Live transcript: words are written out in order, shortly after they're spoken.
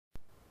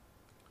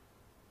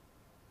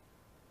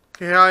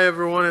Okay, hi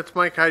everyone, it's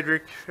Mike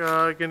Heydrich.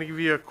 Going to give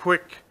you a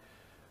quick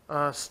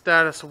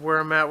status of where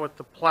I'm at with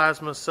the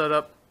plasma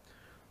setup.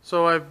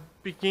 So I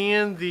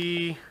began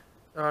the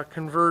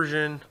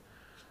conversion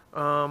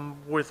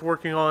with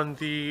working on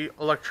the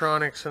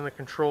electronics and the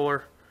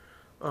controller.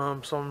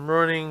 So I'm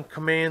running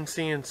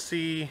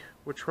ComandCNC,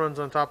 which runs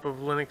on top of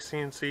Linux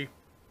CNC.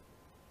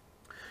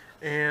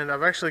 And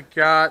I've actually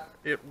got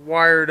it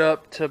wired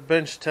up to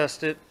bench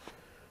test it.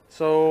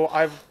 So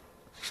I've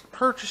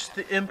purchased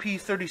the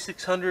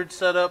MP3600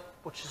 setup,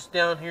 which is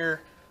down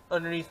here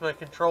underneath my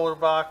controller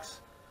box.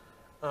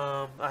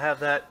 I have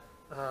that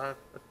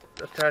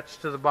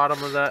attached to the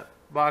bottom of that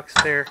box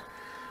there.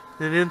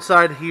 Then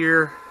inside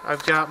here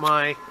I've got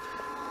my if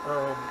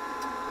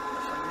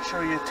I can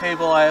show you a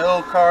table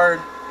I/O card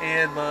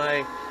and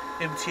my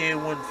MTA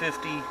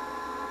 150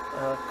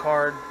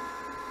 card.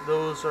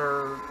 Those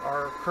are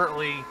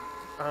currently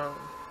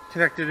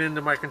connected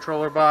into my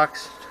controller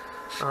box.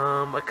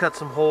 I cut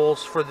some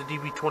holes for the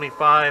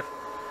DB25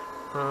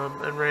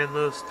 and ran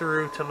those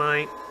through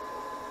tonight,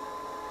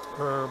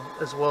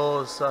 as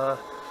well as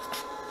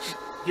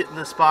getting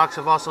this box.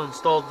 I've also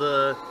installed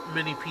the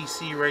mini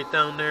PC right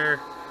down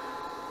there.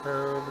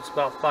 It's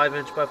about 5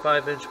 inch by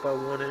 5 inch by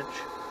 1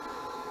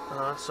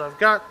 inch. So I've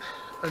got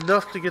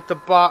enough to get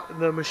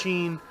the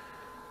machine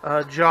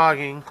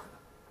jogging.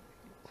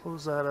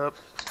 Close that up.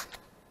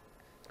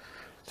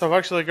 So I've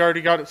actually already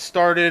got it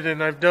started,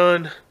 and I've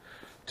done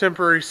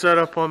temporary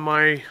setup on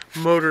my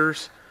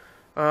motors.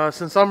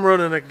 Since I'm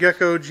running a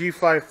Gecko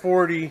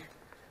G540,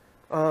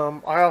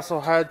 I also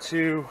had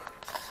to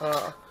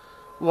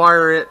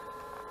wire it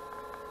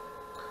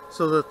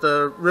so that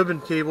the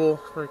ribbon cable,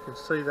 if I can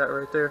see that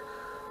right there,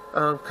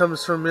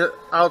 comes from it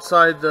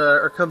outside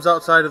comes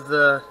outside of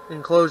the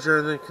enclosure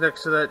and then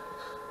connects to that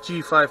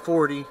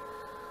G540.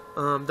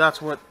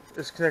 That's what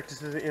is connected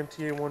to the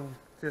MTA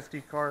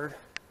 150 card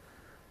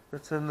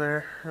that's in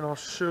there, and I'll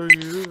show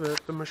you that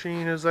the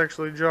machine is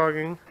actually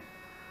jogging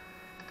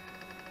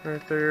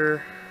right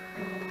there.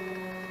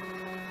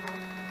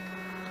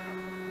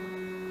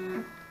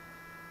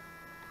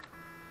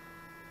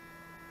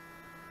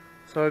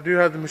 So I do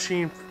have the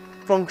machine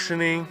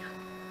functioning,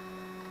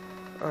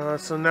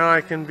 so now I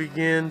can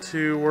begin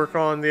to work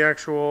on the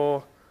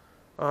actual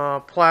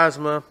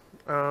plasma.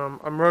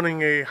 I'm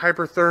running a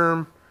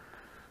Hypertherm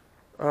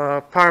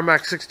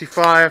PowerMax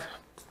 65,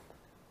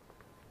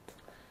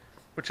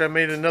 which I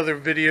made another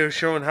video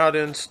showing how to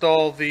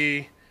install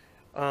the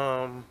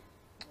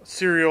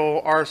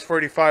serial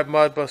RS-45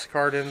 Modbus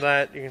card in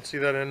that. You can see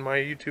that in my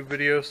YouTube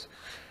videos.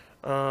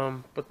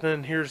 But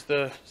then here's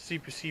the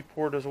CPC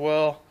port as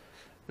well.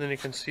 And then you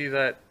can see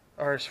that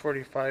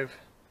RS-45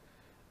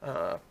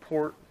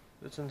 port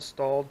that's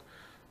installed.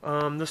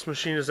 This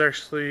machine is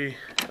actually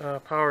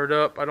powered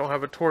up. I don't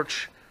have a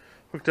torch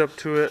hooked up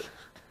to it,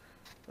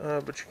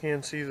 but you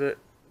can see that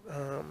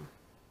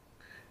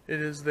it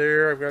is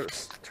there. I've got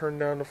it turned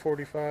down to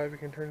 45. You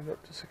can turn it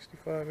up to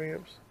 65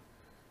 amps.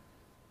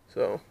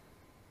 So,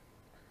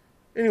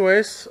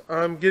 anyways,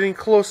 I'm getting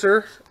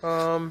closer.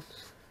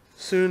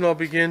 Soon I'll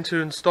begin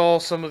to install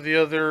some of the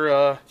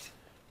other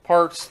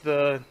parts,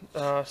 the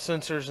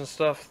sensors and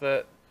stuff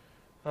that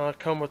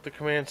come with the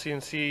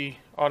ComandCNC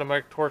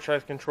automatic torch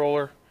height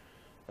controller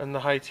and the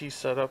high T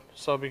setup.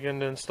 So I'll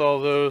begin to install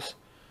those.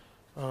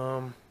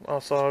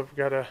 Also, I've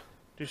got to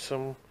do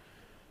some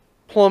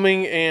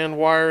plumbing and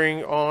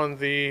wiring on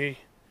the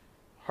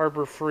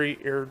Harbor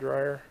Freight air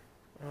dryer.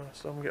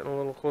 So I'm getting a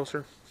little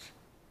closer.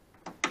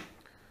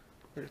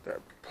 Get that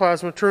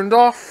plasma turned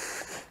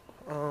off.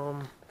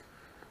 You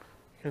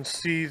can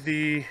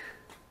see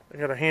I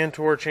got a hand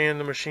torch and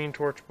the machine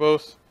torch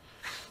both.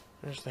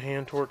 There's the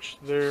hand torch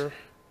there.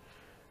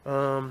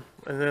 And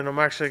then I'm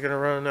actually going to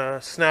run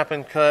a snap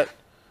and cut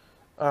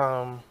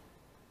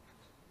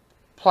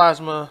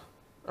plasma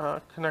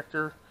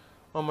connector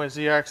on my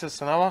Z-axis,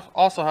 and I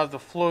also have the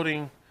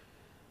floating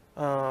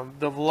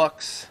the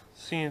Lux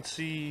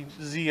CNC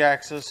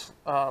Z-axis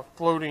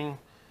floating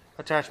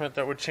attachment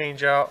that would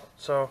change out.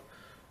 So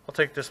I'll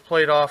take this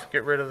plate off,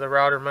 get rid of the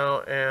router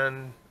mount,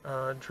 and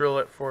drill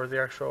it for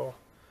the actual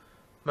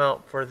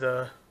mount for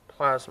the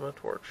plasma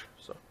torch.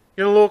 So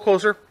getting a little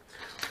closer.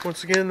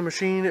 Once again, the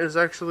machine is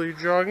actually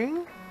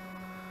jogging,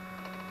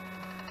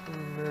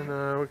 and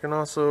then we can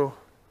also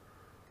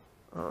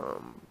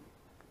go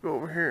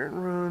over here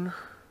and run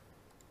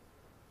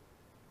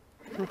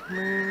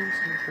commands,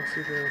 and you can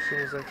see the machine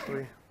is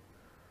actually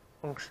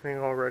functioning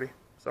already.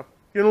 So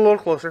getting a little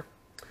closer.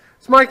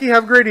 It's Mikey.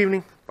 Have a great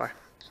evening. Bye.